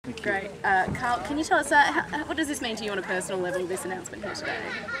Great. Carl, can you tell us, what does this mean to you on a personal level, this announcement here today?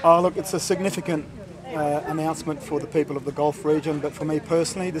 Oh, look, it's a significant announcement for the people of the Gulf region, but for me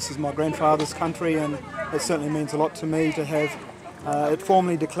personally, this is my grandfather's country, and it certainly means a lot to me to have it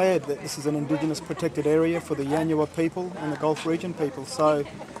formally declared that this is an Indigenous protected area for the Yanyuwa people and the Gulf region people, so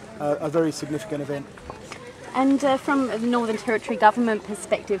a very significant event. And from the Northern Territory government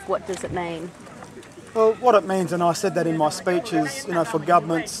perspective, what does it mean? Well, what it means, and I said that in my speech, is, you know, for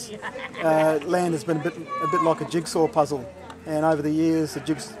governments, land has been a bit like a jigsaw puzzle, and over the years the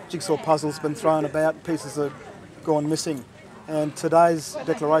jigsaw puzzle's been thrown about, pieces have gone missing, and today's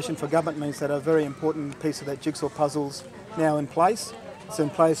declaration for government means that a very important piece of that jigsaw puzzle's now in place. It's in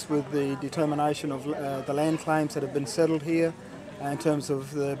place with the determination of the land claims that have been settled here. In terms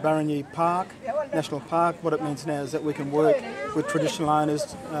of the Barangay Park, National Park, what it means now is that we can work with traditional owners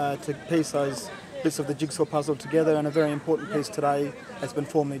to piece those bits of the jigsaw puzzle together, and a very important piece today has been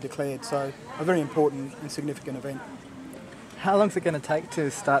formally declared. So a very important and significant event. How long is it going to take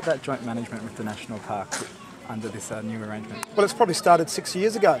to start that joint management with the National Park under this new arrangement? Well, it's probably started 6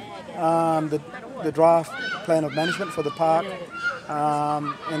 years ago. The draft plan of management for the park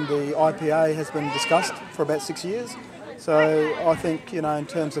and the IPA has been discussed for about 6 years. So I think, you know, in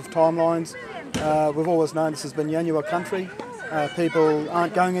terms of timelines, we've always known this has been Yanyuwa country. People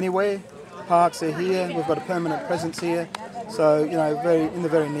aren't going anywhere. Parks are here. We've got a permanent presence here. So, you know, in the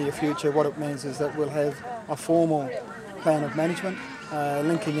very near future, what it means is that we'll have a formal plan of management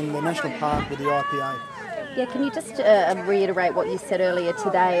linking in the National Park with the IPA. Yeah, can you just reiterate what you said earlier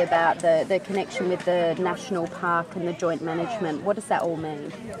today about the connection with the National Park and the joint management? What does that all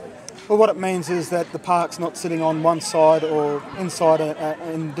mean? Well, what it means is that the park's not sitting on one side or inside an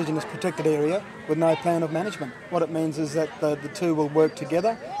Indigenous protected area with no plan of management. What it means is that the two will work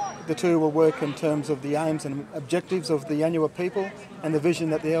together. The two will work in terms of the aims and objectives of the Yanyuwa people and the vision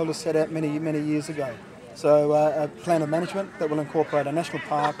that the elders set out many, many years ago. So a plan of management that will incorporate a national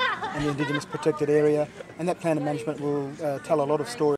park and the Indigenous protected area, and that plan of management will tell a lot of stories.